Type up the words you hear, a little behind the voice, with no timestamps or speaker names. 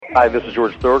Hi, this is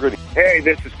George Thorogood. Hey,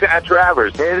 this is Pat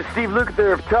Travers. Hey, this is Steve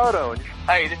Lukather of Toto.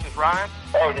 Hey, this is Ryan.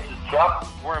 Hey, this is Chuck.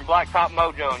 We're in Blacktop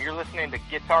Mojo, and you're listening to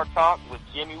Guitar Talk with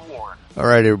Jimmy Warren. All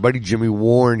right, everybody, Jimmy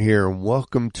Warren here, and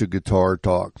welcome to Guitar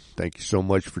Talk. Thank you so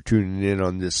much for tuning in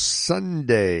on this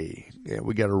Sunday. Yeah,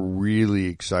 we got a really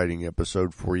exciting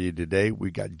episode for you today.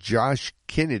 We got Josh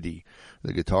Kennedy,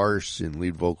 the guitarist and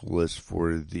lead vocalist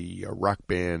for the rock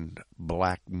band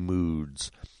Black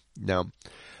Moods. Now,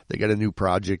 they got a new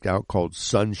project out called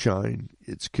Sunshine.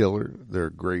 It's killer. They're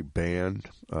a great band.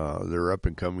 They're up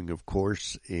and coming, of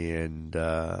course, and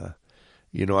I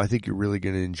think you're really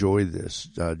going to enjoy this.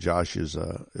 Josh is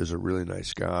a really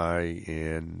nice guy,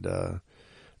 and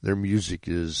their music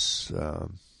is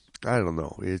I don't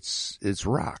know. It's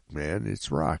rock, man.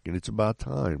 It's rock, and it's about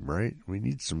time, right? We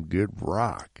need some good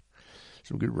rock.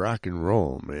 Some good rock and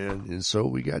roll, man. And so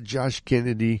we got Josh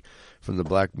Kennedy from the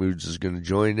Black Moods is going to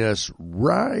join us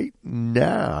right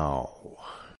now.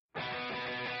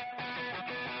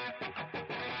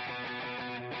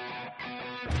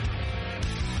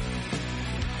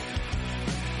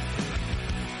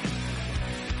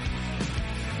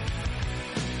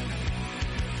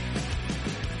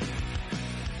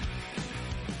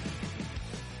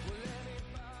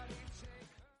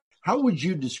 How would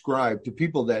you describe, to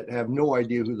people that have no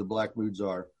idea who the Black Moods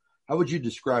are, how would you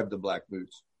describe the Black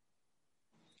Moods?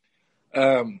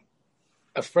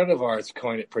 A friend of ours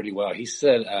coined it pretty well. He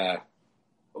said,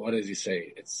 what does he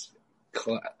say? It's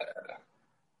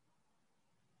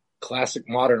classic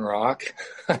modern rock,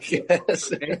 I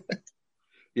guess.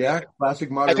 Yeah,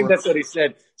 classic modern rock. I think that's what he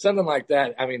said. Something like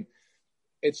that. I mean,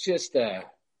 it's just, we're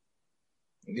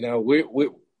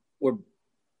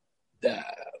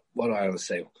what do I want to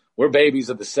say? We're babies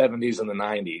of the 70s and the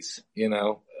 90s,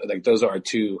 like those are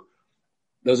two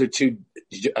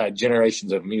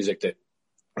generations of music that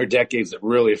are decades that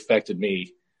really affected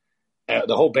me,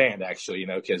 the whole band actually,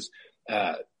 because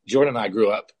Jordan and I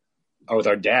grew up with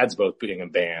our dads both being in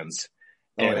bands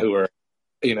and who were,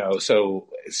 so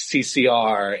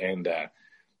CCR and,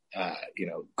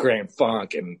 Grand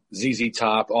Funk and ZZ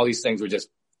Top, all these things were just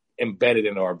embedded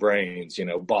into our brains,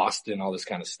 Boston, all this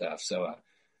kind of stuff. So,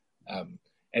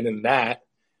 and then that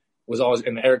was always,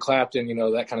 and Eric Clapton,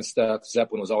 that kind of stuff.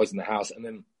 Zeppelin was always in the house. And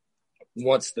then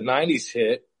once the 90s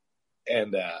hit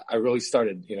and I really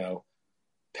started,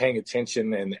 paying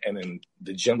attention and then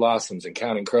the Gin Blossoms and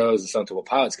Counting Crows and Stone Temple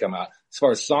Pilots come out, as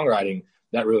far as songwriting,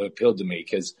 that really appealed to me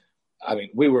because, I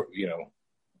mean, we were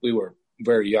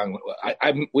very young.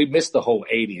 We missed the whole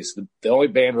 80s. The only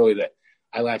band really that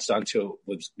I latched onto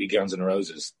was Guns N'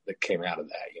 Roses that came out of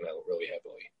that, really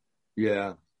heavily.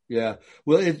 Yeah. Yeah.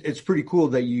 Well, it's pretty cool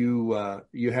that you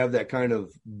have that kind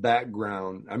of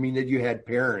background. I mean, that you had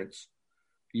parents,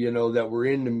 that were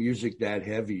into music that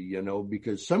heavy,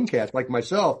 because some cats like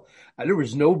myself, there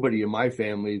was nobody in my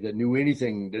family that knew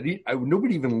anything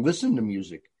nobody even listened to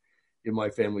music in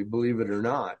my family, believe it or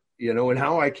not, and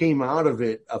how I came out of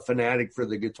it, a fanatic for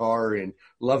the guitar and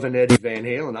loving Eddie Van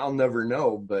Halen, I'll never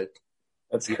know, but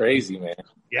that's crazy, man.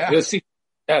 Yeah. See,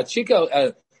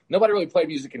 Chico, nobody really played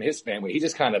music in his family. He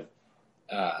just kind of,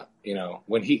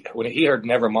 when he heard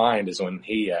Nevermind is when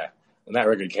when that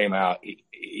record came out,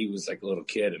 he was like a little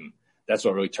kid, and that's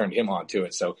what really turned him on to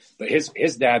it. So, but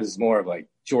his dad is more of like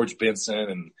George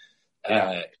Benson,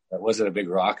 and wasn't a big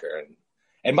rocker.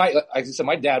 And like I said,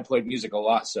 my dad played music a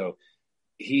lot, so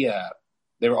they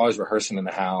were always rehearsing in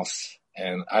the house.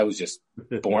 And I was just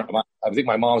born. I think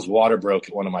my mom's water broke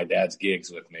at one of my dad's gigs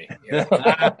with me.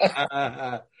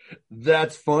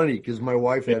 That's funny because my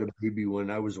wife had a baby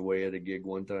when I was away at a gig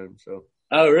one time. So.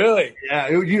 Oh, really? Yeah.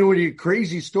 The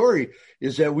crazy story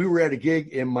is that we were at a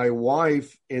gig and my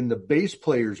wife and the bass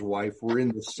player's wife were in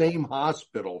the same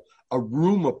hospital, a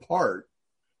room apart,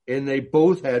 and they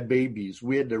both had babies.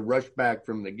 We had to rush back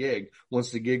from the gig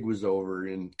once the gig was over.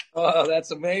 And oh,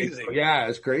 that's amazing. Yeah,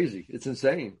 it's crazy. It's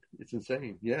insane.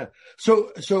 Yeah.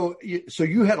 So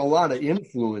you had a lot of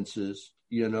influences,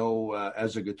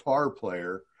 as a guitar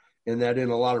player, and that in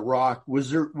a lot of rock.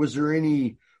 Was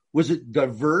it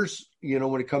diverse,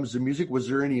 when it comes to music? Was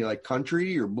there any like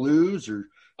country or blues or?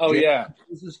 Oh yeah.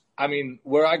 I mean,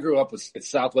 where I grew up it's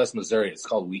Southwest Missouri. It's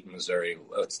called Wheaton, Missouri.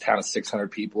 It's a town of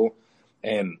 600 people.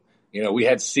 And, we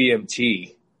had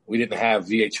CMT. We didn't have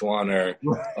VH1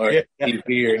 or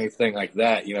TV or anything like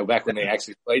that, back when they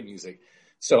actually played music.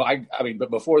 So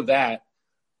but before that,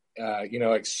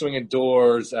 like Swinging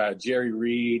Doors, Jerry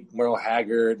Reed, Merle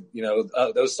Haggard,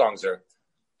 those songs are,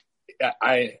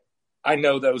 I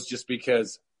know those just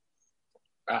because,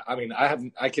 I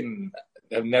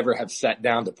have never have sat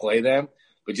down to play them,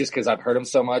 but just because I've heard them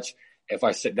so much. if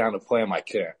I sit down to play them, I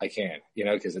can, you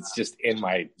know, because it's just in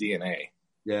my DNA.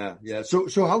 Yeah, yeah.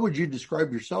 So how would you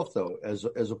describe yourself though as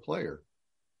a player?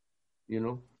 You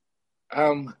know,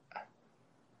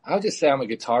 I'll just say I'm a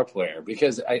guitar player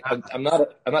because I'm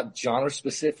not genre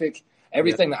specific.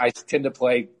 Everything that I tend to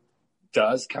play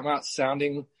does come out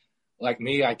sounding like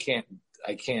me. I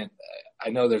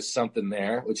know there's something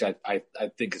there, which I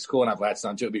think is cool, and I've latched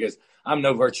onto it because I'm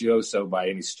no virtuoso by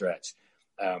any stretch.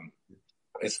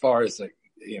 As far as like,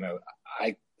 you know,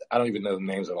 I don't even know the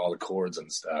names of all the chords and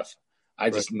stuff. I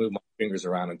just move my fingers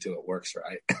around until it works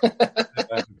right.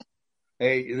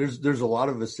 Hey, there's a lot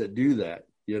of us that do that,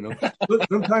 you know.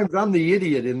 Sometimes I'm the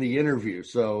idiot in the interview,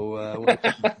 so when it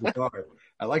comes to guitar,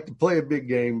 I like to play a big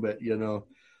game, but you know.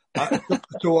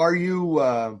 So are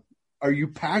you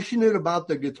passionate about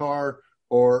the guitar,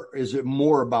 or is it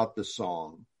more about the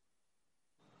song?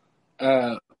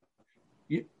 It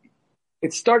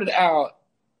started out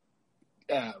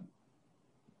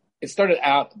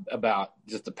about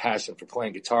just the passion for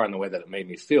playing guitar and the way that it made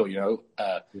me feel, you know.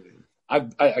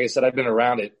 Like I said, I've been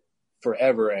around it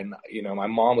forever, and you know, my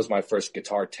mom was my first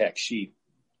guitar tech.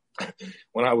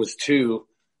 When I was 2,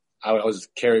 I was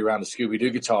carry around the Scooby-Doo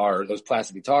guitar, those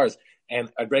plastic guitars,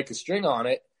 and I'd break a string on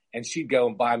it, and she'd go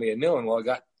and buy me a new one. Well, it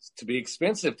got to be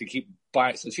expensive to keep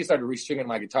buying, so she started restringing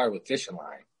my guitar with fishing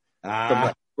line.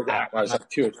 When I was like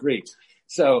 2 or 3.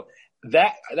 So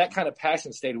that kind of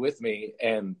passion stayed with me,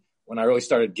 and when I really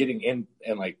started getting in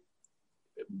and like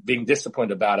being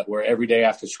disciplined about it, where every day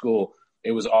after school,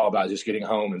 it was all about just getting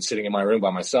home and sitting in my room by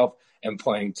myself and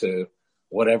playing to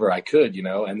whatever I could, you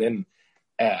know. And then,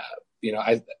 you know,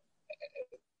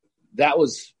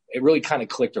 it really kind of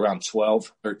clicked around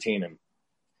 12, 13.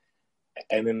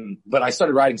 And then, but I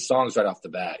started writing songs right off the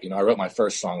bat. You know, I wrote my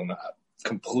first song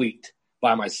complete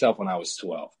by myself when I was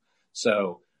 12.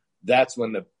 So that's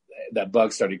when that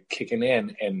bug started kicking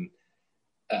in, and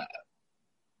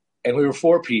we were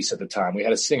 4-piece at the time. We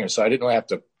had a singer, so I didn't really have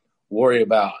to worry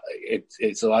about it.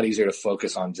 It's a lot easier to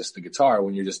focus on just the guitar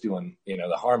when you're just doing, you know,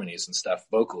 the harmonies and stuff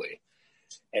vocally.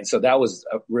 And so that was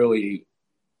really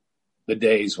the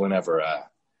days whenever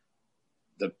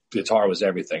the guitar was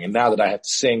everything. And now that I have to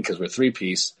sing because we're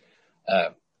 3-piece,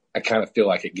 I kind of feel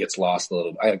like it gets lost a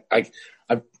little. I'm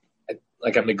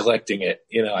neglecting it.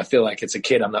 You know, I feel like it's a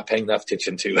kid I'm not paying enough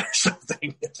attention to or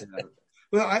something.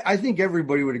 Well, I think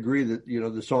everybody would agree that, you know,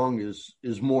 the song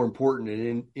is more important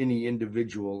than any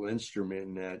individual instrument.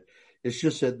 And that it's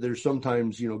just that there's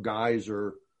sometimes, you know, guys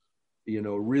are, you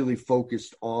know, really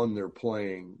focused on their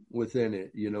playing within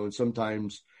it, you know, and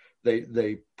sometimes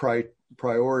they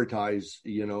prioritize,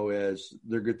 you know, as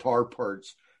their guitar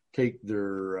parts take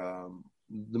their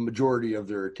the majority of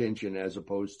their attention as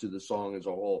opposed to the song as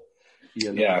a whole.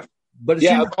 You know? Yeah, but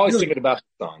I'm always thinking about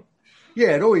the song.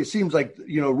 Yeah, it always seems like,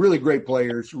 you know, really great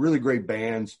players, really great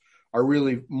bands are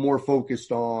really more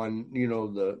focused on, you know,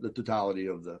 the totality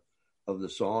of the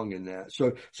song and that.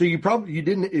 So you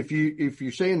didn't, if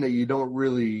you're saying that you don't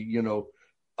really, you know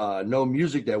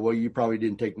music that well, you probably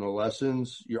didn't take no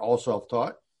lessons. You're all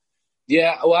self-taught.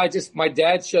 Yeah, well, my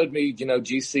dad showed me, you know,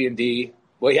 G, C, and D.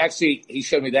 Well, he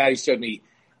showed me that. He showed me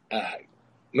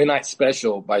Midnight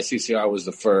Special by CCR was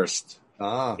the first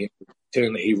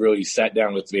tune that he really sat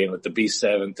down with me, and with the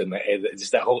B7th and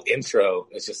just that whole intro.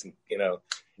 It's just, you know,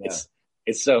 it's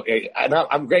so.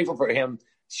 I'm grateful for him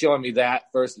showing me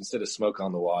that first instead of Smoke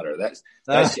on the Water. That's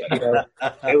you know,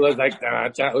 it was like,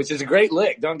 which is a great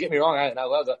lick. Don't get me wrong, I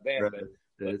love that band, right.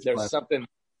 but there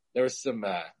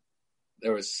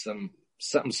was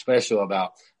something special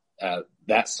about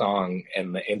that song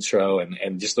and the intro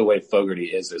and just the way Fogerty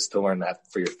is to learn that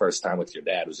for your first time with your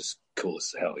dad was just cool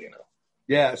as hell, you know.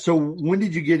 Yeah. So when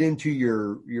did you get into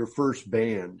your first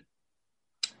band?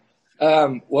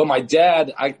 Well, my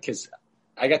dad, because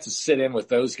I got to sit in with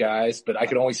those guys, but I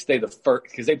could only stay the first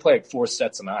because they play like 4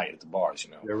 sets a night at the bars,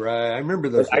 you know. You're right. I remember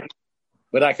those.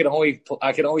 But I could only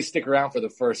stick around for the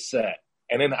first set,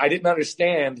 and then I didn't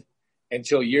understand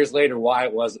until years later why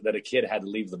it was that a kid had to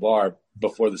leave the bar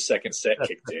before the second set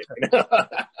kicked in. You know?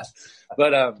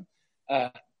 But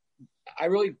I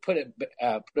really put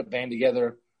a band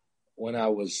together when I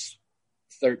was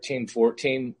 13,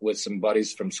 14 with some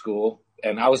buddies from school.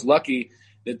 And I was lucky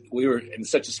that we were in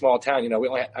such a small town. You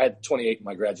know, I had 28 in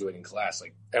my graduating class.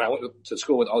 And I went to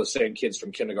school with all the same kids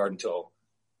from kindergarten till,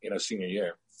 you know, senior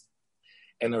year.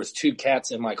 And there was 2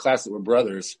 cats in my class that were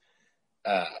brothers.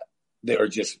 They were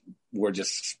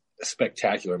just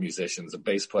spectacular musicians, a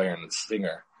bass player and a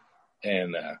singer.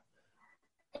 And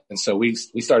so we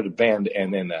started a band,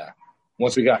 and then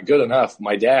once we got good enough,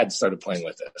 my dad started playing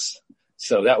with us.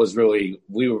 So that was really,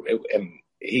 and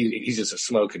he's just a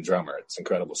smoking drummer. It's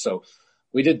incredible. So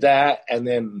we did that, and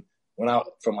then went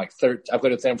out from like I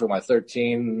played with them for my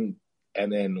 13,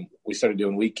 and then we started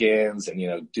doing weekends and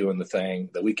doing the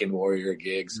Weekend Warrior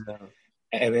gigs. Yeah.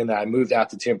 And then I moved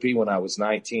out to Tempe when I was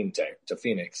 19 to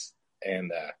Phoenix,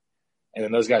 and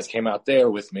then those guys came out there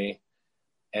with me,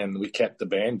 and we kept the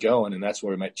band going, and that's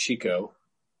where we met Chico.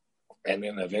 And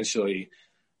then eventually,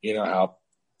 how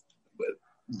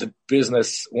the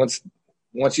business, once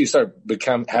you start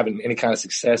having any kind of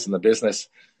success in the business,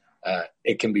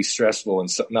 it can be stressful, and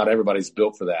so, not everybody's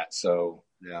built for that. So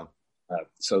yeah.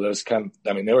 So those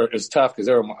it was tough because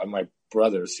they were my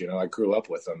brothers. I grew up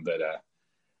with them,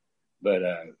 but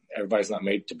everybody's not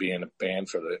made to be in a band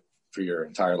for your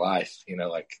entire life,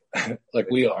 like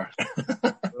we are.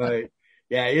 Right.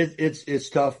 Yeah. It's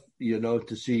tough,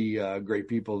 to see great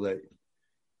people that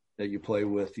you play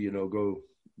with,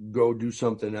 go do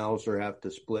something else or have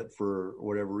to split for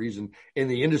whatever reason.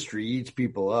 And the industry eats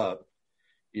people up.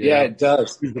 It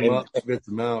does. Spits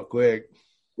them out quick.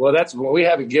 Well, that's what we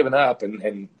haven't given up.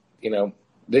 And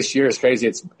this year, as crazy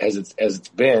as it's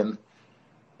been,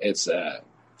 it's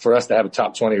for us to have a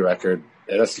top 20 record.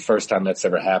 That's the first time that's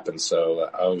ever happened. So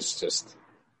I was just,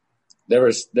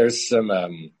 there's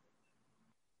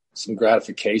some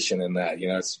gratification in that,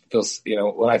 it feels,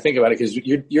 when I think about it, because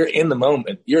you're in the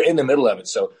moment, you're in the middle of it.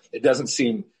 So it doesn't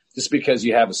seem, just because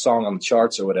you have a song on the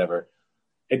charts or whatever,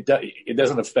 it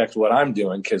doesn't affect what I'm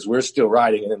doing, because we're still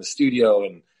writing and in the studio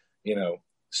and,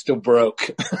 still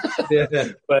broke,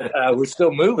 but we're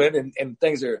still moving and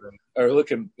things are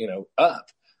looking, up,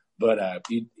 but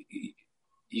you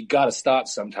got to stop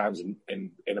sometimes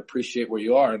and appreciate where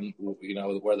you are and,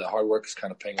 where the hard work is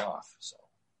kind of paying off. So.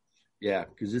 Yeah,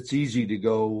 because it's easy to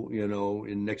go,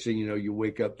 and next thing you know, you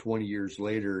wake up 20 years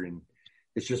later and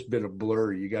it's just been a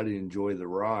blur. You got to enjoy the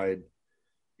ride.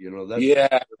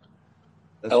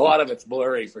 That's a lot of it's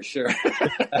blurry for sure.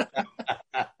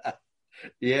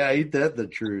 Yeah, ain't that the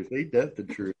truth?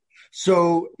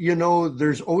 So,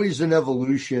 there's always an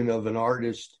evolution of an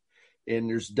artist, and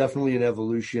there's definitely an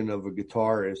evolution of a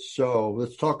guitarist. So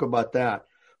let's talk about that.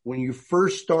 When you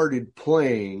first started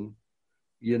playing,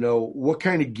 what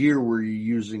kind of gear were you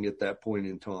using at that point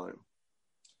in time?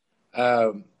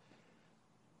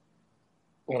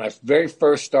 When I very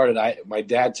first started, my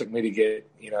dad took me to get,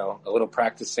 a little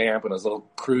practice amp and his little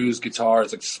cruise guitar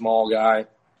as a small guy,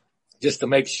 just to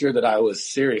make sure that I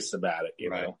was serious about it,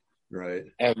 know? Right.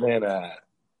 And then,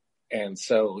 and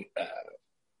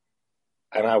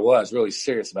I was really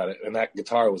serious about it. And that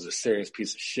guitar was a serious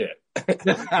piece of shit.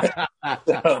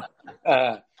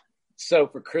 So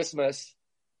for Christmas,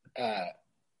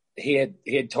 he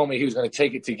had told me he was going to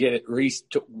take it to get it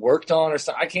worked on or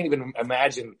something. I can't even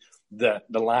imagine the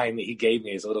line that he gave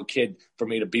me as a little kid for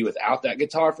me to be without that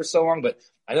guitar for so long. But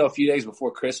I know a few days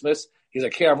before Christmas, he's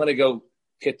like, "Here, I'm going to go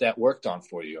get that worked on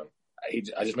for you." I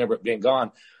just remember it being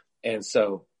gone. And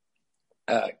so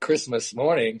Christmas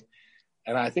morning,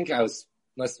 and I think I was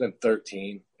less than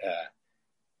 13,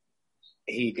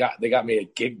 they got me a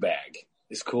gig bag,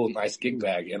 this cool, nice gig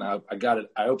bag. And I got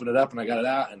it, I opened it up and I got it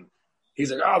out, and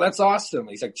he's like, "Oh, that's awesome."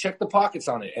 He's like, "Check the pockets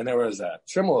on it." And there was a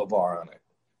tremolo bar on it.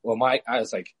 Well, I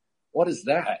was like, "What is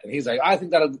that?" And he's like, "I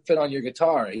think that'll fit on your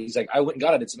guitar." He's like, "I went and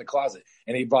got it. It's in the closet."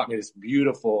 And he bought me this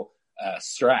beautiful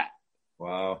Strat.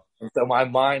 Wow. And so my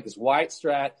mind is white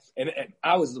Strat, and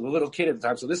I was a little kid at the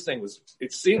time, so this thing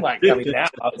it seemed like, now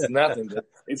it's nothing, but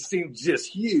it seemed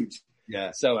just huge.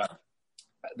 Yeah. So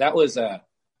that was, I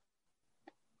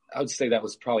would say that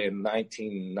was probably a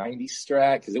 1990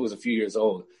 Strat, because it was a few years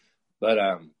old. But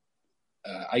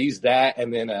I used that,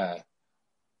 and then I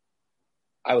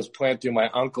was playing through my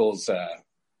uncle's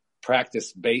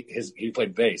practice bass. He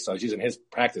played bass, so I was using his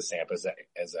practice amp as a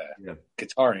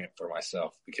guitar amp for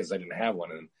myself, because I didn't have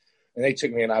one. And they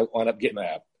took me, and I wound up getting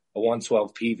a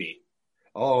 112 PV.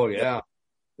 Oh yeah,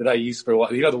 that I used for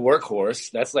the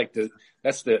workhorse. That's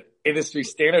the industry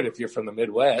standard if you're from the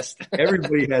Midwest.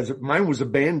 Everybody has it. Mine was a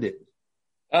Bandit.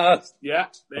 Yeah, there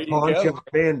you go.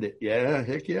 Bandit. Yeah,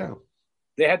 heck yeah.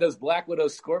 They had those Black Widow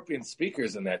Scorpion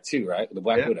speakers in that too, right? The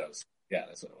Black Widows. Yeah,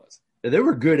 that's what it was. They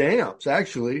were good amps,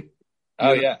 actually.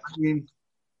 Oh, yeah. I mean,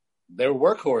 they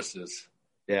were workhorses.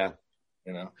 Yeah.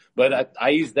 But I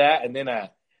used that, and then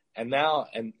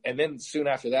and then soon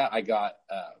after that, I got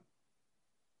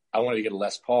I wanted to get a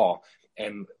Les Paul,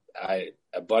 and a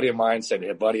buddy of mine said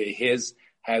a buddy of his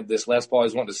had this Les Paul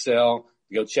he's wanted to sell.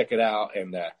 Go check it out,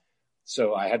 and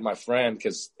so I had my friend,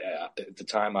 because at the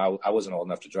time I wasn't old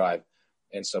enough to drive.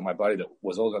 And so my buddy that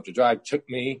was old enough to drive took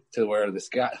me to where this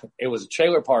guy, it was a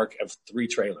trailer park of 3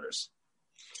 trailers.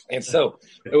 And so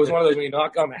it was one of those, when you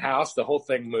knock on the house, the whole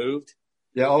thing moved.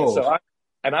 Yeah. Oh. And so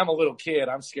And I'm a little kid.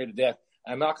 I'm scared to death.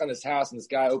 I knock on this house, and this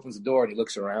guy opens the door, and he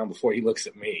looks around before he looks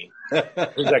at me.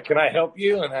 He's like, "Can I help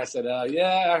you?" And I said,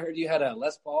 "Yeah, I heard you had a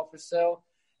Les Paul for sale."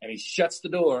 And he shuts the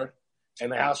door,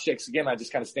 and the house shakes again. I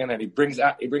just kind of stand there, and he brings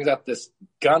out this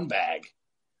gun bag,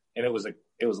 and it was a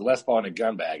Les Paul in a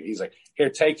gun bag. He's like,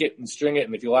 "Here, take it and string it,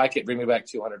 and if you like it, bring me back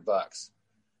 $200."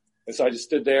 And so I just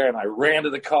stood there, and I ran to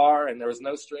the car, and there was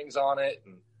no strings on it.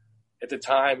 And at the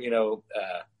time,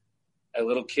 a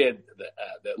little kid,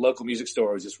 the local music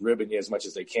store was just ribbing you as much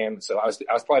as they can. So I was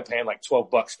probably paying like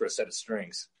 $12 for a set of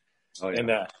strings. Oh, yeah.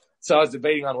 And so I was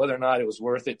debating on whether or not it was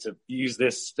worth it to use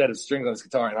this set of strings on this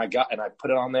guitar. And I put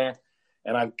it on there,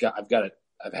 and I've got it.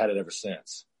 I've had it ever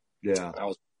since. Yeah. I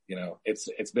was,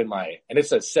 it's been and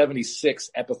it's a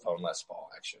 76 Epiphone Les Paul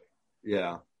actually.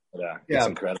 Yeah. But, it's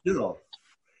incredible.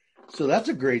 So that's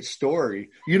a great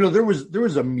story. There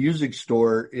was a music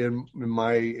store in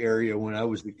my area when I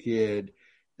was a kid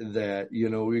that,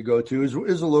 we go to is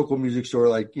a local music store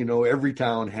like, every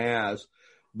town has.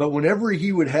 But whenever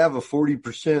he would have a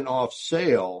 40% off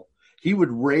sale, he would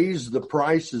raise the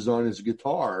prices on his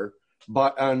guitar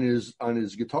on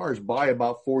his guitars by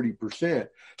about 40%.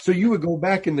 So you would go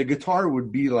back and the guitar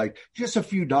would be like just a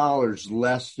few dollars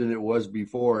less than it was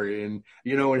before, and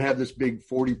and have this big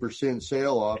 40%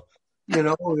 sale off. And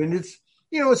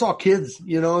it's all kids,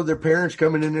 their parents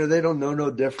coming in there. They don't know no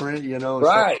different, Right.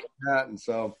 Like that. And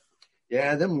so,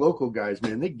 yeah, them local guys,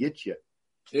 man, they get you.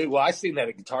 Dude, well, I've seen that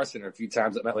at Guitar Center a few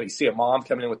times. Like, you see a mom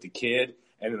coming in with the kid,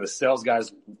 and then the sales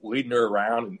guy's leading her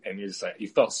around, and you're just like, you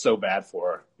felt so bad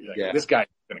for her. You're like, yeah. This guy's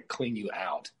going to clean you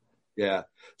out. Yeah.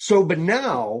 So, but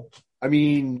now, I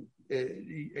mean,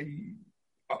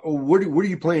 what are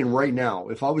you playing right now?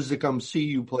 If I was to come see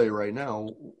you play right now,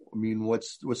 I mean,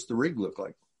 what's the rig look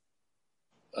like?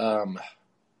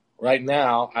 Right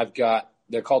now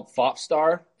they're called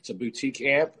Fopstar. It's a boutique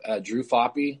amp, Drew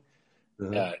Foppy.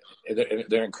 Uh-huh.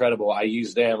 They're incredible. I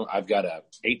use them. I've got a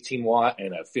 18 watt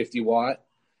and a 50 watt,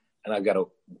 and I've got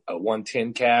a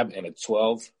 110 cab and a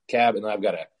 12 cab. And then I've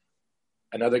got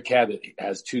another cab that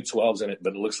has two 12s in it,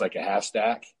 but it looks like a half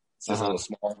stack. It's just a little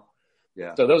small.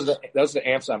 Yeah. So those are the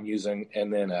amps I'm using.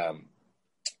 And then,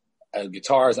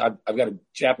 guitars, I've got a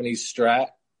Japanese Strat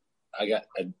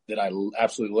that I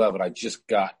absolutely love, and I just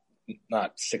got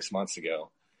not 6 months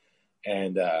ago.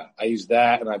 And I use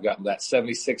that, and I've got that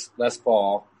 76 Les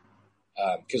Paul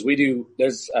because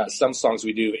there's some songs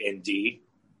we do in D,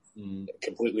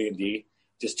 completely in D,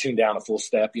 just tuned down a full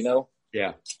step,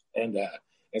 Yeah. And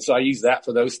so I use that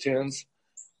for those tunes,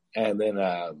 and then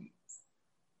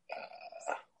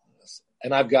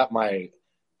and I've got my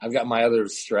other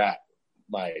Strat,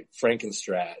 my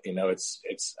Frankenstrat.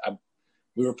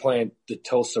 We were playing the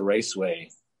Tulsa Raceway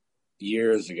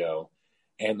years ago,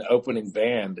 and the opening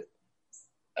band,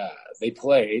 they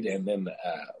played, and then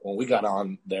when we got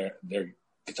on, their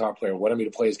guitar player wanted me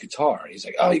to play his guitar. He's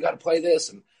like, "Oh, you got to play this,"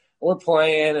 and we're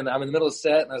playing, and I'm in the middle of the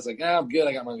set, and I was like, "I'm good.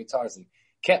 I got my guitars," and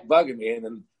kept bugging me, and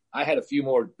then I had a few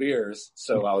more beers,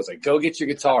 so I was like, "Go get your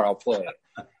guitar. I'll play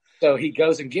it." So he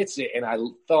goes and gets it, and I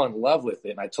fell in love with it.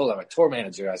 And I told my tour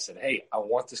manager, I said, "Hey, I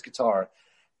want this guitar,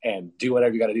 and do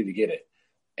whatever you got to do to get it."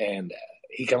 And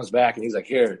he comes back, and he's like,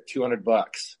 "Here,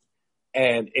 $200."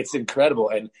 And it's incredible.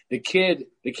 And the kid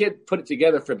put it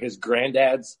together from his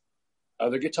granddad's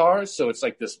other guitars. So it's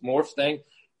like this morph thing.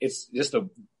 It's just a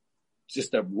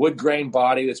wood grain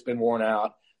body that's been worn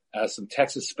out. Some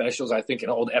Texas specials, I think an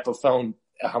old Epiphone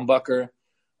humbucker,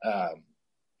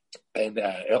 and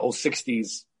an old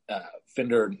 60s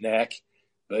Fender neck.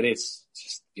 But it's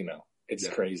just, it's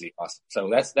crazy awesome. So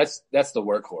that's the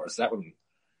workhorse.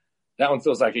 That one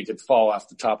feels like it could fall off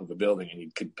the top of a building and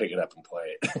you could pick it up and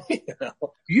play it.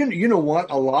 You know what?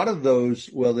 A lot of those,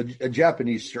 a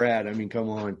Japanese Strat, I mean, come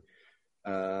on.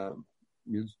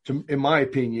 In my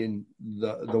opinion,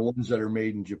 the ones that are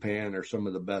made in Japan are some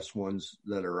of the best ones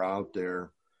that are out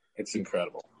there. It's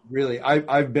incredible. Really,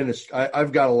 I've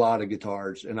got a lot of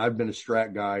guitars, and I've been a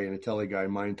Strat guy and a Tele guy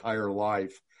my entire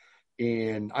life.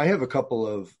 And I have a couple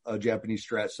of Japanese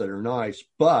Strats that are nice,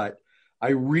 but I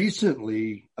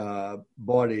recently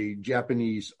bought a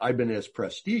Japanese Ibanez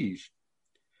Prestige,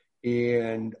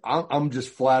 and I'm just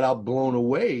flat out blown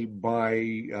away by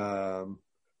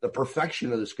the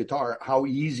perfection of this guitar, how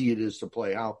easy it is to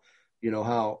play, how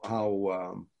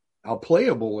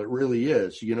playable it really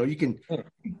is. You can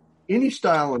any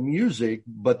style of music,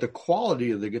 but the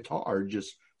quality of the guitar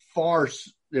just far,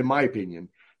 in my opinion,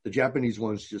 the Japanese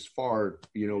ones just far,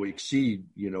 exceed,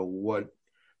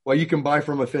 what you can buy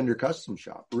from a Fender custom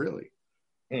shop, really.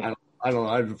 I don't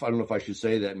know if I should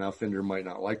say that now. Fender might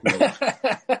not like me.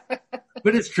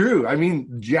 But it's true. I mean,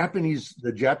 the Japanese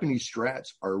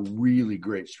Strats are really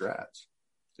great Strats.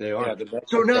 They are. Yeah,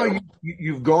 so now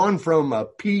you've gone from a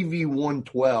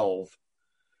PV112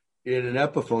 in an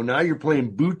Epiphone. Now you're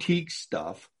playing boutique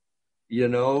stuff,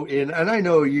 and I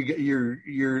know you're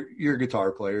a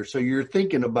guitar player, so you're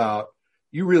thinking about,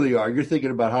 you're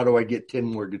thinking about, how do I get 10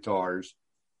 more guitars,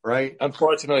 right?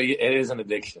 Unfortunately, it is an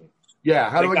addiction. Yeah,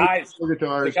 how do I get 10 more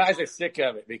guitars? The guys are sick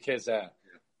of it because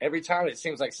every time it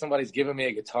seems like somebody's giving me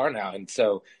a guitar now, and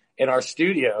so in our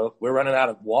studio, we're running out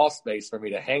of wall space for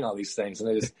me to hang all these things.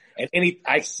 And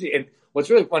and what's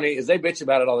really funny is they bitch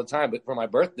about it all the time. But for my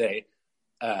birthday,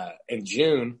 in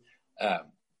June,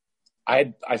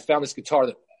 I found this guitar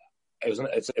that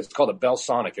it's called a Bell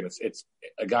Sonic, and it's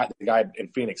the guy in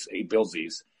Phoenix, he builds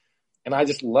these, and I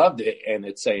just loved it. And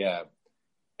it's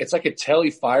like a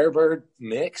Tele Firebird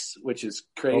mix, which is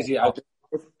crazy. Oh,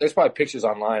 wow. There's probably pictures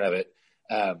online of it.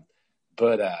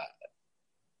 But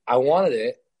I wanted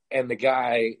it. And the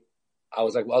guy, I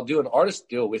was like, well, I'll do an artist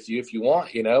deal with you if you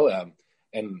want,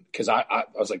 and because I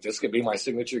was like, this could be my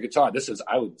signature guitar.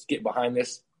 I would get behind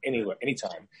this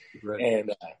anytime. Right.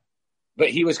 And, but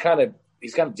he's kind of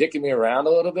dicking me around a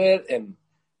little bit and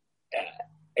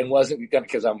wasn't going to,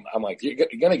 because I'm like, you're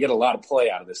going to get a lot of play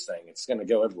out of this thing. It's going to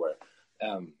go everywhere.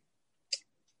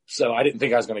 So I didn't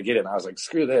think I was going to get it. And I was like,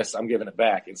 screw this, I'm giving it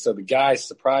back. And so the guy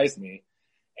surprised me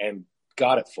and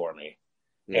got it for me.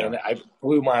 Yeah. And I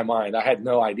blew my mind. I had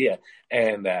no idea.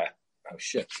 And, oh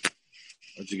shit,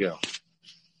 where'd you go?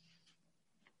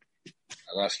 I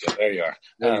lost you. There you are.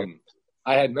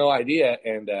 I had no idea.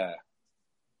 And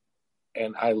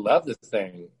I love this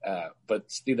thing.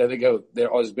 But Steve,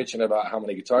 they're always bitching about how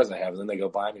many guitars I have. And then they go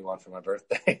buy me one for my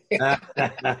birthday.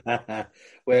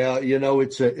 Well,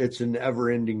 it's an ever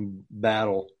ending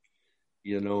battle,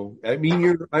 I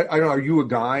mean, are you a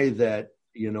guy that,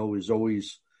 is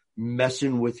always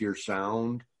messing with your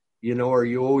sound? Are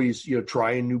you always,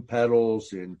 trying new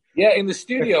pedals? And yeah, in the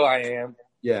studio I am.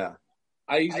 Yeah.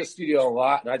 I use the studio a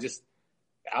lot, and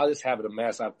I'll just have it a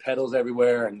mess. I have pedals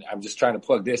everywhere, and I'm just trying to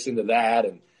plug this into that.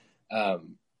 And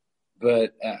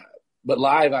but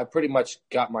live, I pretty much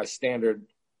got my standard,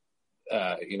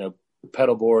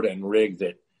 pedal board and rig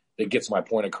that gets my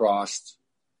point across,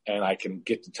 and I can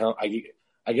get the tone. I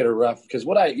get a rough, because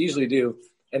what I usually do,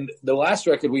 and the last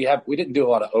record we didn't do a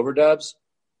lot of overdubs.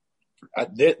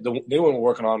 The new one we're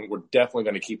working on, we're definitely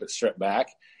going to keep it stripped back,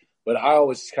 but I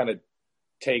always kind of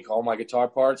take all my guitar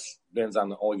parts. Ben's I'm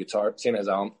the only guitar, seeing as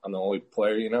I'm the only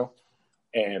player,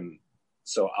 and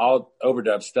so I'll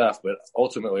overdub stuff. But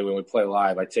ultimately, when we play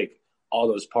live, I take all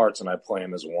those parts and I play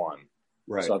them as one.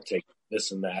 Right. So I'll take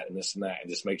this and that and this and that, and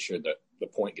just make sure that the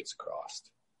point gets across.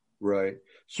 Right.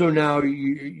 So now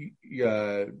you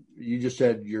just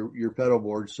said your pedal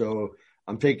board. So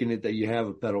I'm taking it that you have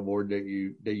a pedal board that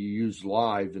you use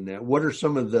live, and that. What are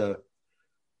some of the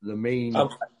main?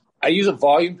 I use a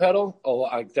volume pedal.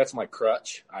 That's my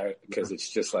crutch. Because it's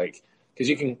just because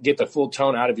you can get the full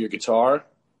tone out of your guitar,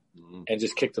 and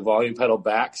just kick the volume pedal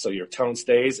back so your tone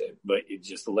stays, but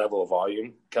just the level of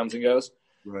volume comes and goes.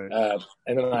 Right.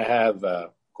 And then I have,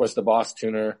 of course, the Boss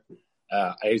tuner.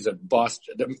 I use a Boss.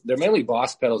 They're mainly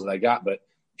Boss pedals that I got, but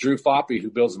Drew Foppy, who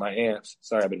builds my amps.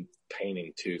 Sorry, I've been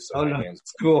painting too. So my hands.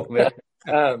 Cool, man.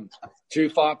 Drew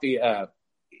Foppy.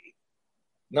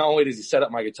 Not only does he set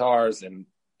up my guitars and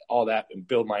all that and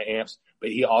build my amps, but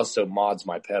he also mods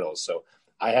my pedals. So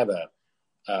I have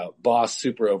a Boss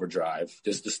Super Overdrive,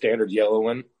 just the standard yellow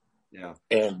one. Yeah.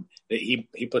 And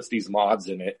he puts these mods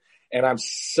in it, and I'm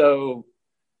so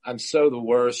the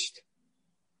worst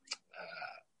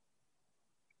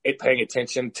at paying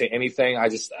attention to anything.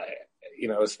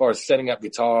 As far as setting up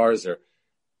guitars or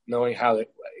knowing how to,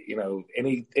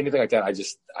 anything like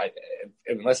that,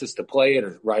 unless it's to play it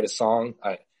or write a song,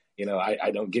 I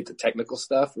don't get the technical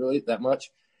stuff really that much.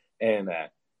 And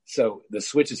so the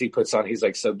switches he puts on, he's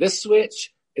like, so this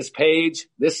switch is Page,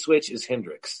 this switch is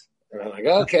Hendrix. And I'm like,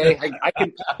 okay, I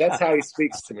can, that's how he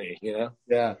speaks to me,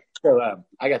 Yeah. So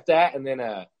I got that. And then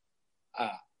I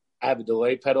have a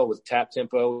delay pedal with tap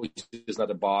tempo, which is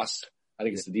another Boss. I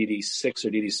think it's the DD6 or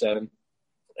DD7.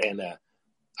 And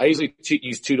I usually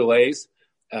use two delays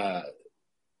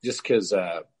just because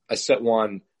I set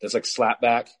one that's like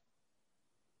slapback,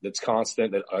 that's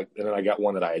constant, and then I got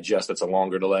one that I adjust that's a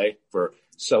longer delay for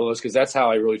solos, because that's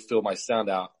how I really feel my sound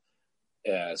out.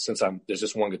 Since there's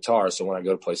just one guitar, so when I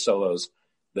go to play solos,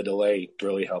 the delay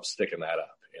really helps sticking that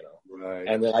up, Right.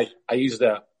 And then I used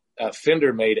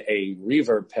Fender made a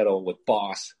reverb pedal with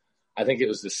Boss. I think it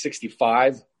was the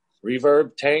 65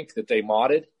 reverb tank that they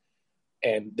modded,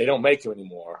 and they don't make them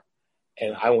anymore.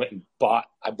 And I went and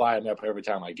I buy them up every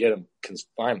time I get them,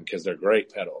 find them because they're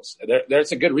great pedals.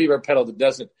 There's a good reverb pedal that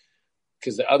doesn't,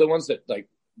 because the other ones that like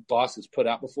Boss has put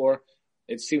out before,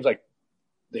 it seems like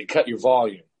they cut your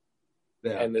volume.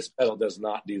 Yeah. And this pedal does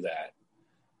not do that.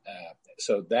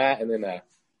 So that, and then,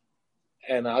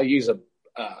 and I'll use a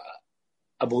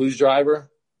Blues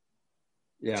Driver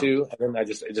too. And then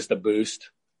just a boost.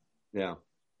 Yeah.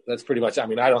 That's pretty much, I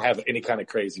mean, I don't have any kind of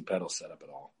crazy pedal setup at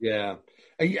all. Yeah.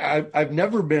 I've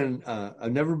never been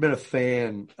a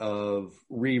fan of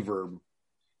reverb,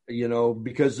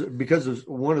 because of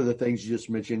one of the things you just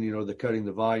mentioned, the cutting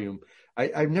the volume.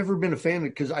 I've never been a fan of it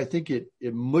because I think it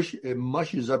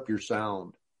mushes up your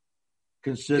sound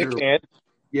considerably. It can.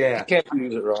 Yeah. You can't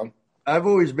use it wrong. I've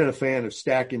always been a fan of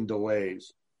stacking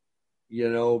delays,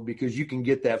 because you can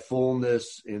get that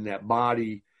fullness in that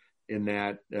body, in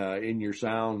that in your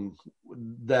sound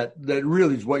that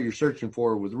really is what you're searching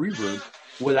for with reverb,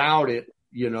 without it,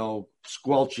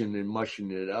 squelching and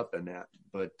mushing it up in that.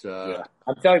 But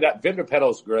I'm telling you, that Vendor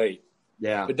pedal is great.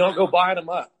 Yeah, but don't go buying them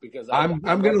up because I'm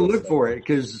going to look for it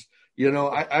because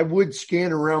I would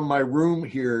scan around my room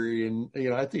here, and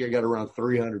I think I got around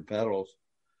 300 pedals.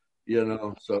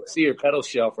 So see your pedal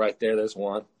shelf right there. There's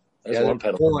one. There's one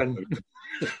pedal.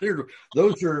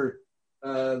 Those are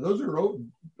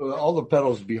all the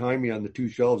pedals behind me on the two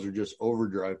shelves are just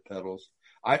overdrive pedals.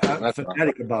 I'm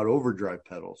fanatic about overdrive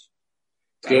pedals.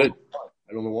 Good.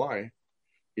 I don't know why.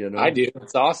 I do.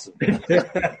 It's awesome.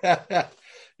 I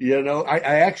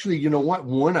actually,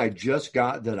 one I just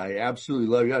got that I absolutely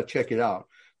love. You got to check it out.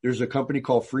 There's a company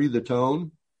called Free the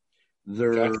Tone.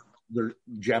 They're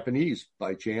Japanese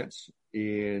by chance,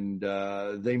 and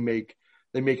they make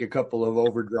a couple of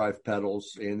overdrive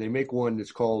pedals, and they make one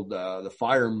that's called the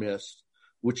Fire Mist,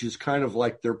 which is kind of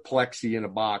like their Plexi in a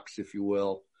box, if you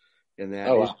will. And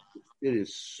that it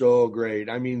is so great.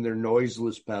 I mean, they're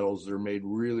noiseless pedals. They're made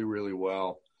really, really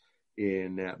well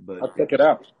in that. But I'll check it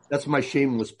out. That's my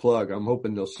shameless plug. I'm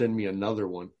hoping they'll send me another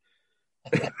one.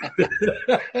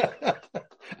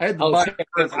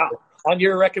 On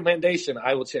your recommendation,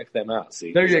 I will check them out.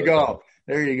 See, there you go.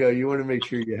 You want to make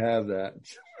sure you have that.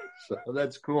 So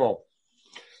that's cool.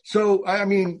 So,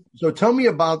 tell me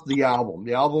about the album.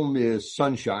 The album is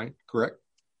Sunshine, correct?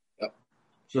 Yep.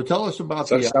 So tell us about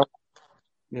the album.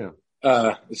 Yeah.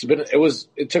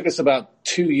 It took us about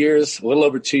 2 years, a little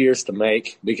over 2 years to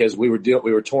make, because we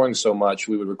were touring so much.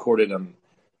 We would record it on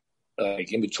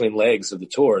in between legs of the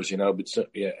tours, but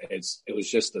it was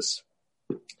just this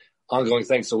ongoing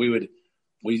thing. So we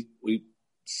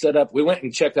set up, we went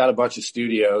and checked out a bunch of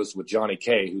studios with Johnny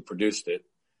K, who produced it.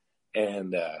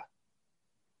 And,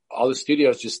 all the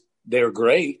studios they were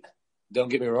great. Don't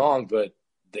get me wrong, but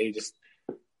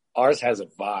ours has a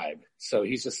vibe. So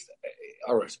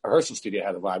our rehearsal studio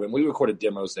had a vibe, and we recorded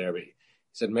demos there, but he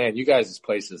said, man, you guys'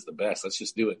 place is the best. Let's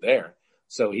just do it there.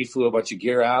 So he flew a bunch of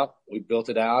gear out. We built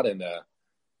it out, and,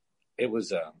 it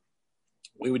was,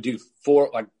 we would do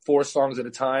four songs at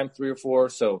a time, 3 or 4.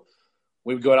 So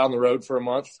we would go out on the road for a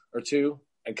month or two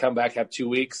and come back, have 2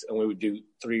 weeks, and we would do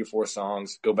 3 or 4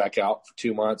 songs, go back out for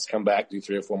 2 months, come back, do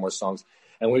 3 or 4 more songs.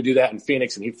 And we'd do that in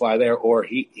Phoenix, and he'd fly there, or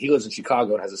he lives in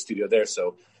Chicago and has a studio there.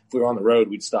 So if we were on the road,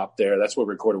 we'd stop there. That's where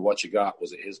we recorded What You Got,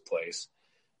 was at his place.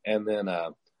 And then,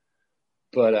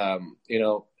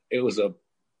 it was a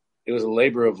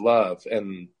labor of love,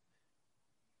 and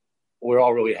we're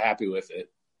all really happy with it.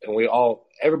 And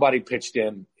everybody pitched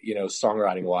in,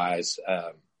 songwriting wise.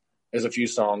 There's a few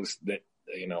songs that,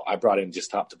 I brought in just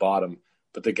top to bottom,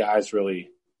 but the guys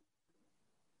really,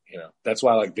 that's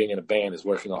why I like being in a band, is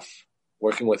working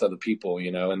with other people,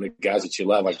 and the guys that you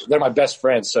love, like they're my best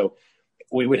friends. So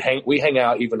we hang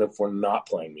out even if we're not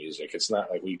playing music. It's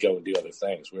not like we go and do other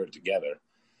things. We're together.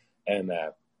 And,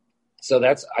 so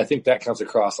I think that comes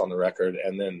across on the record.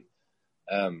 And then,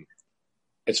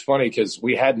 it's funny because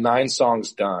we had 9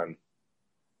 songs done,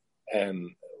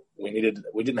 and we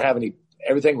didn't have any.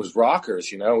 Everything was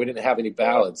rockers, we didn't have any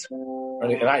ballads.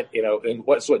 And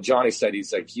what's what Johnny said.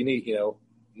 He's like, you need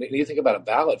to think about a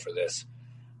ballad for this.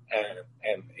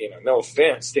 And no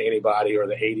offense to anybody or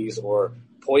the 80s or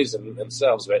Poison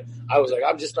themselves, but I was like,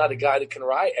 I'm just not a guy that can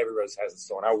write Every Rose Has its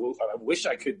Thorn. I wish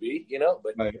I could be,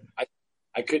 but right.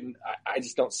 I couldn't. I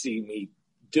just don't see me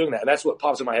doing that. And that's what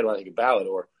pops in my head when I think of ballad,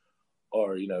 or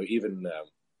even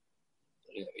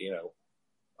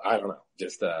I don't know,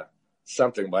 just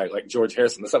something like George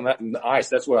Harrison, something that ice.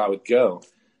 That's where I would go.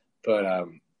 But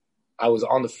I was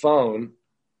on the phone.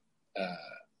 I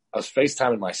was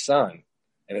FaceTiming my son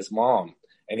and his mom,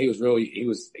 and he's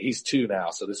 2 now,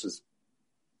 so this is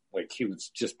like he was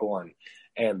just born.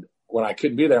 And when I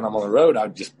couldn't be there and I'm on the road,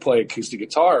 I'd just play acoustic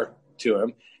guitar to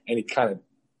him, and he kind of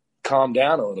calmed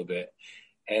down a little bit.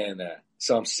 And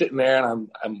so I'm sitting there, and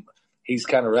he's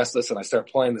kind of restless, and I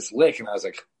start playing this lick, and I was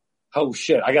like, oh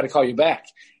shit, I got to call you back.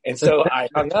 And so I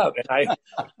hung up, and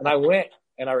I went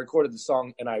and I recorded the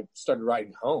song, and I started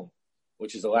writing Home,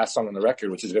 which is the last song on the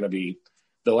record, which is going to be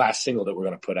the last single that we're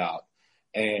going to put out.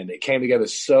 And it came together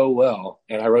so well,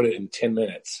 and I wrote it in 10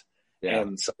 minutes. Yeah.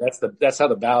 And so that's how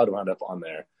the ballad wound up on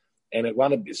there. And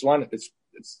it's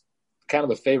kind of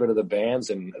a favorite of the bands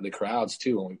and the crowds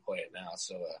too when we play it now.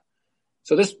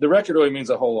 So the record really means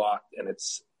a whole lot. And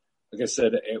it's, like I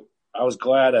said, I was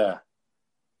glad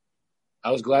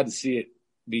to see it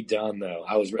be done though.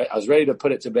 I was ready to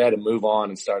put it to bed and move on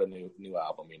and start a new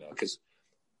album, cause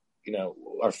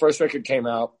our first record came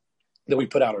out that we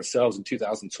put out ourselves in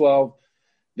 2012.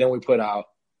 Then we put out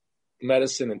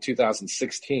Medicine in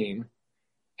 2016,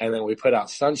 and then we put out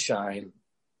Sunshine,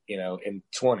 in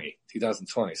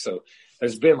 2020. So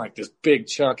there's been like this big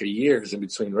chunk of years in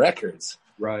between records.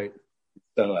 Right.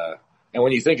 So, and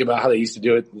when you think about how they used to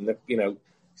do it,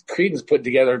 Creedence put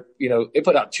together, it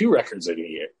put out 2 records a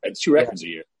year.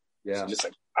 Yeah. So just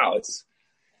like, wow,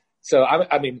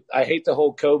 I hate the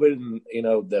whole COVID and,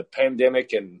 the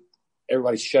pandemic and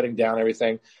everybody's shutting down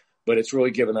everything, but it's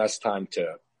really given us time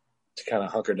to kind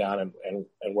of hunker down and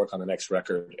work on the next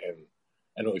record and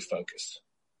really focus.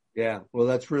 Yeah. Well,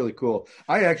 that's really cool.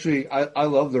 I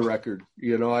love the record.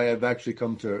 I have actually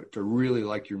come to really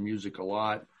like your music a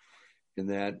lot in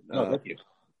that, thank you.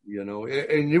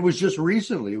 And it was just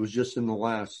recently, it was just in the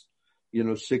last,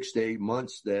 6 to 8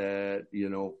 months that,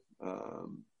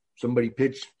 somebody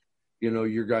pitched,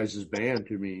 your guys' band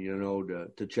to me,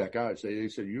 to check out. They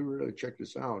said, you really check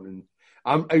this out. And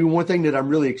one thing that I'm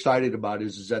really excited about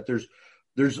is that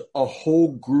there's a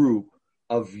whole group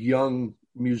of young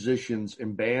musicians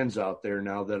and bands out there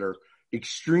now that are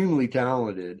extremely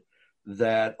talented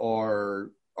that are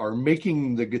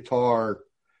making the guitar,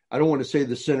 I don't want to say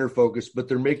the center focus, but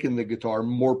they're making the guitar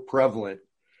more prevalent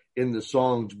in the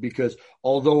songs, because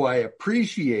although I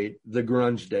appreciate the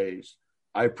grunge days,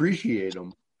 I appreciate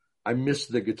them, I miss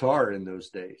the guitar in those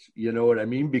days. You know what I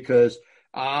mean? Because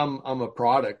I'm a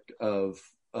product of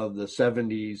the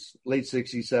 70s, late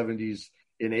 60s, 70s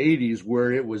and 80s,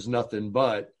 where it was nothing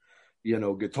but,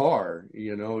 guitar,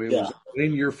 it was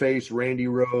in your face, Randy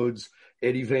Rhoads,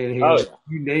 Eddie Van Halen,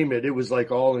 you name it. It was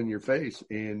like all in your face.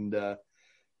 And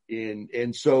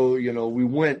so, we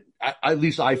went, at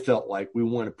least I felt like we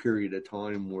went a period of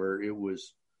time where it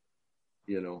was,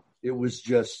 it was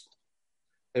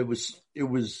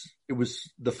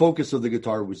the focus of the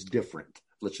guitar was different.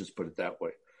 Let's just put it that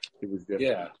way. It was different.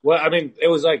 Yeah. Well, it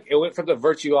was like, it went from the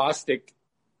virtuosic,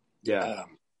 to,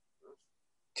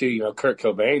 Kurt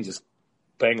Cobain just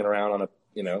banging around on a,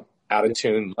 out of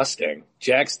tune Mustang,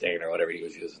 Jackstein or whatever he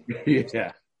was using.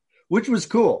 Yeah. Which was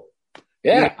cool.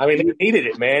 Yeah. They needed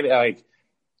it, man. Like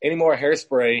any more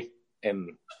hairspray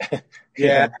and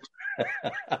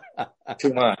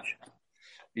too much.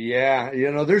 Yeah.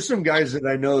 There's some guys that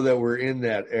I know that were in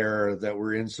that era, that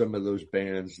were in some of those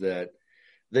bands that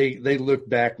they look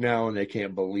back now and they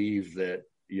can't believe that,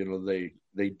 they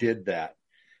did that,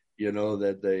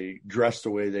 that they dressed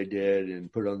the way they did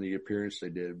and put on the appearance they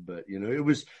did. But, it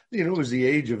was the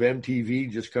age of MTV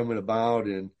just coming about,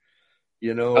 and,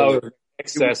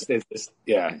 excess. It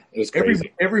was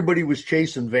crazy. Everybody was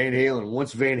chasing Van Halen.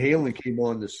 Once Van Halen came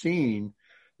on the scene,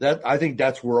 I think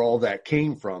that's where all that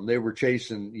came from. They were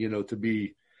chasing, to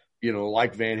be,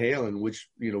 like Van Halen, which,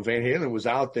 Van Halen was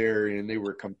out there and they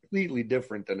were completely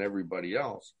different than everybody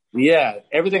else. Yeah.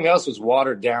 Everything else was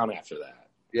watered down after that.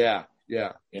 Yeah.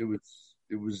 Yeah. It was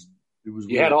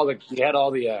you had all the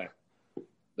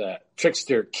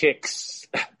Trickster, Kicks,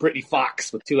 Brittany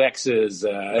Fox with 2 X's,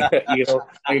 I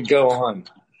could go on.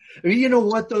 You know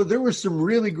what though? There were some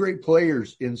really great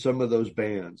players in some of those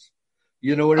bands.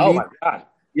 You know what I mean? Oh my God.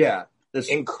 Yeah.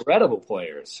 Incredible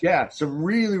players. Yeah. Some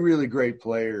really, really great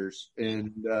players.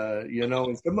 And,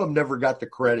 and some of them never got the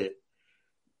credit,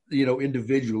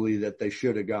 individually that they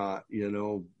should have got,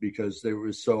 because they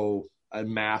were so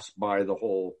unmasked by the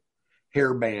whole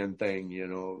hairband thing,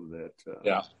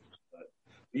 that,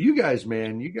 you guys,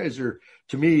 man, you guys are,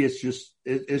 to me, it's just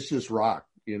rock,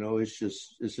 it's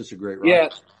just a great rock. Yeah.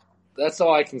 That's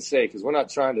all I can say. 'Cause we're not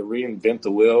trying to reinvent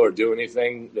the wheel or do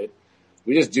anything. That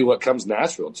we just do what comes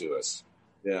natural to us.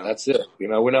 Yeah. That's it.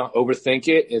 We're not overthink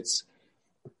it. It's,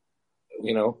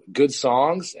 good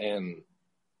songs and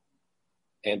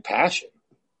passion.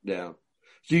 Yeah.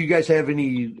 Do you guys have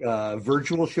any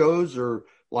virtual shows or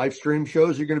live stream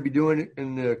shows you're going to be doing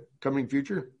in the coming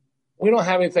future? We don't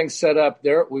have anything set up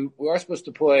there. We are supposed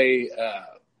to play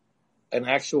an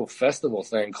actual festival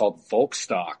thing called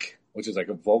Volkstock which is like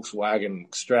a Volkswagen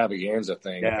extravaganza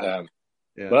thing. Yeah.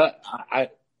 But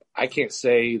I can't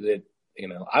say that,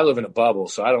 I live in a bubble,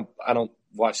 so I don't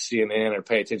watch CNN or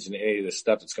pay attention to any of this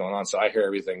stuff that's going on. So I hear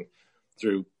everything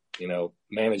through,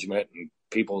 management and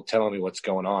people telling me what's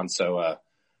going on. So,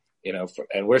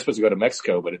 and we're supposed to go to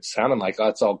Mexico, but it's sounding like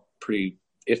that's all pretty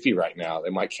iffy right now. They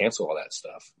might cancel all that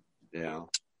stuff. Yeah.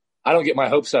 I don't get my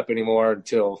hopes up anymore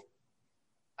until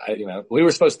we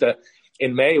were supposed to,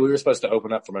 in May, we were supposed to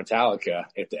open up for Metallica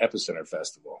at the Epicenter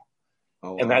Festival.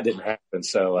 Oh, wow. And that didn't happen.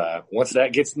 So, once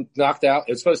that gets knocked out,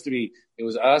 it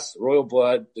was us, Royal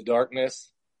Blood, The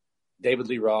Darkness, David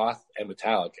Lee Roth, and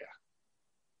Metallica.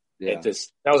 Yeah. That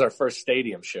was our first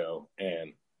stadium show.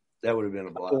 And that would have been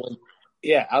a blast.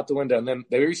 Yeah, out the window. And then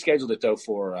they rescheduled it though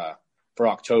for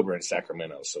October in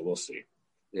Sacramento. So we'll see.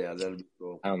 Yeah, that'd be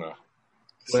cool. I don't know.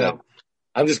 Well, so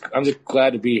I'm just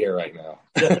glad to be here right now.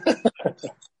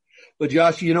 But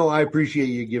Josh, I appreciate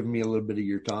you giving me a little bit of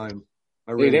your time.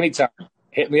 Dude, anytime.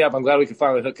 Hit me up. I'm glad we can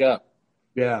finally hook up.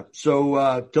 Yeah.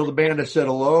 So tell the band I said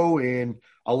hello, and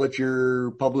I'll let your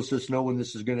publicist know when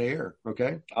this is going to air.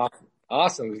 Okay?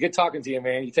 Awesome. It was good talking to you,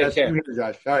 man. You take care.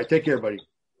 Josh. All right. Take care, buddy.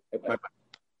 Bye-bye.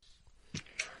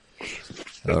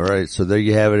 All right. So there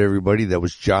you have it, everybody. That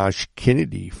was Josh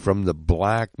Kennedy from the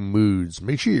Black Moods.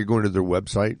 Make sure you're going to their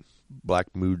website,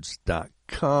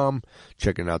 blackmoods.com,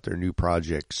 checking out their new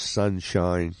project,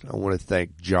 Sunshine. I want to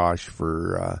thank Josh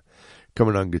for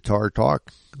coming on Guitar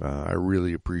Talk. I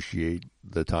really appreciate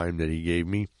the time that he gave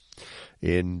me.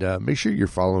 And make sure you're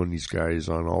following these guys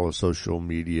on all the social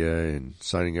media and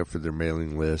signing up for their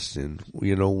mailing list. And,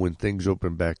 when things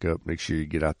open back up, make sure you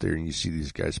get out there and you see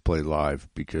these guys play live,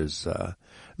 because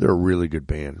they're a really good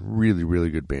band, really,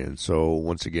 really good band. So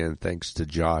once again, thanks to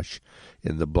Josh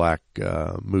and the Black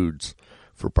Moods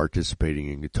for participating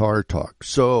in Guitar Talk.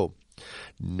 So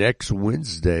next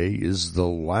Wednesday is the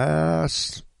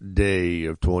last day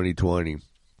of 2020.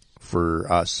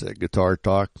 For us at Guitar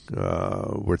Talk.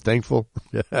 We're thankful.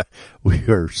 We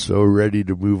are so ready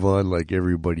to move on like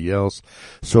everybody else.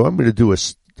 So I'm going to do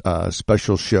a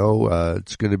special show.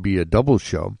 It's going to be a double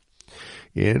show.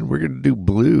 And we're going to do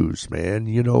blues, man.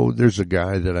 There's a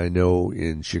guy that I know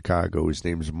in Chicago. His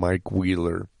name's Mike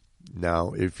Wheeler.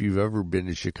 Now, if you've ever been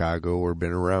to Chicago or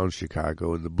been around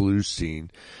Chicago in the blues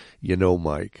scene, you know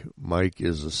Mike. Mike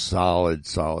is a solid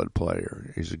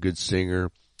player. He's a good singer.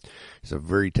 He's a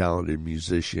very talented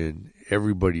musician.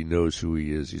 Everybody knows who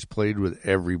he is. He's played with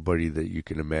everybody that you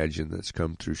can imagine that's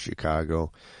come through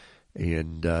Chicago.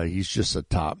 And he's just a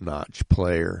top-notch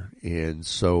player. And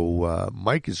so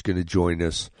Mike is going to join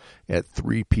us at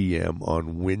 3 p.m.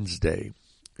 on Wednesday.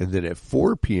 And then at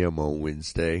 4 p.m. on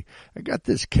Wednesday, I got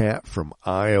this cat from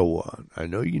Iowa. I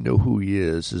know you know who he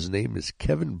is. His name is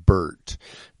Kevin Burt.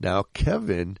 Now,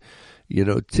 Kevin,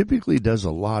 typically does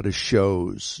a lot of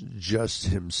shows just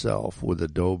himself with a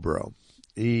dobro.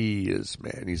 He's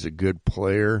a good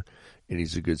player, and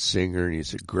he's a good singer, and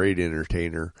he's a great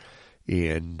entertainer.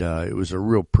 And it was a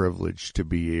real privilege to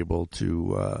be able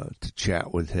to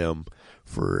chat with him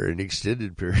for an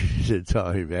extended period of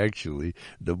time, actually.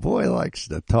 The boy likes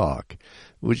to talk,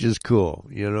 which is cool,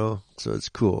 so it's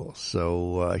cool.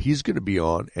 So he's going to be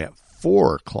on at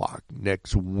 4 o'clock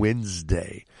next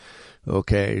Wednesday.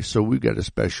 Okay, so we've got a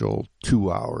special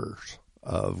 2 hours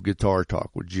of Guitar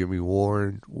Talk with Jimmy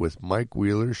Warren, with Mike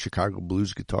Wheeler, Chicago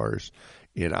blues guitarist,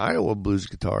 and Iowa blues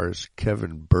guitarist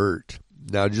Kevin Burt.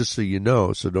 Now, just so you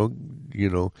know, so don't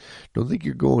think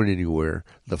you're going anywhere.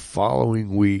 The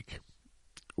following week,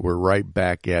 we're right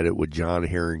back at it with John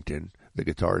Harrington, the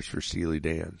guitarist for Steely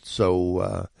Dan.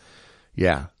 So,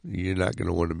 yeah, you're not going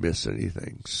to want to miss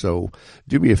anything. So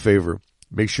do me a favor.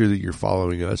 Make sure that you're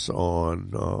following us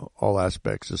on all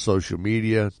aspects of social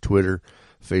media, Twitter,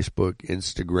 Facebook,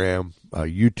 Instagram,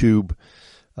 YouTube.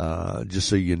 Just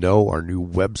so you know, our new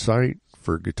website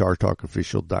for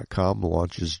GuitarTalkOfficial.com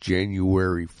launches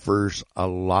January 1st. A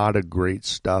lot of great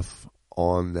stuff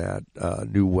on that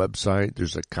new website.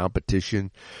 There's a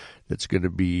competition that's going to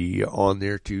be on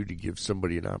there, too, to give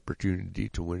somebody an opportunity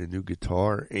to win a new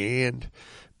guitar and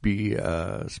be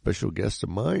a special guest of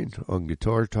mine on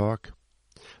Guitar Talk.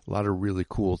 A lot of really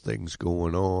cool things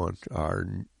going on.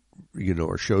 Our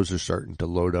shows are starting to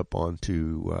load up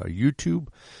onto YouTube,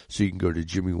 so you can go to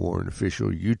Jimmy Warren Official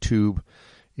YouTube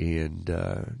and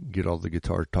get all the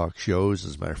Guitar Talk shows.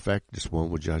 As a matter of fact, this one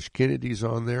with Josh Kennedy's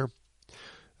on there,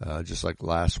 just like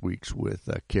last week's with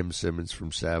Kim Simmons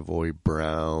from Savoy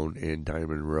Brown and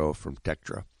Diamond Rowe from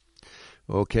Tektra.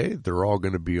 Okay, they're all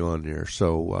going to be on there.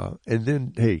 So, and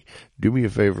then, hey, do me a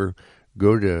favor,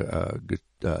 go to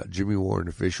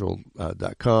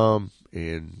JimmyWarrenOfficial.com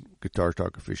and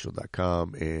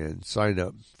GuitarTalkOfficial.com and sign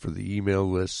up for the email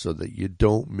list so that you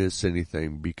don't miss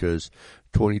anything, because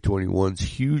 2021's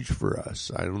huge for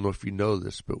us. I don't know if you know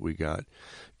this, but we got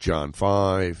John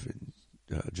Five and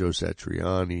Joe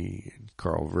Satriani and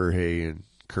Carl Verhey,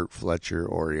 Kurt Fletcher,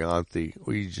 Orianthi.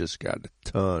 We just got a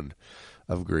ton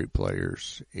of great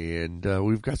players, and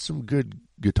we've got some good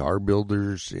guitar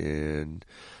builders and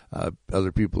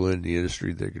other people in the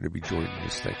industry that are going to be joining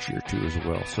us next year too as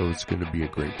well. So it's going to be a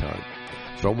great time.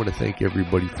 So I want to thank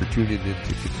everybody for tuning in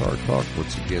to Guitar Talk.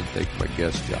 Once again, thank my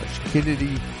guest Josh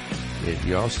Kennedy, and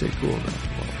y'all stay cool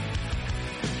now.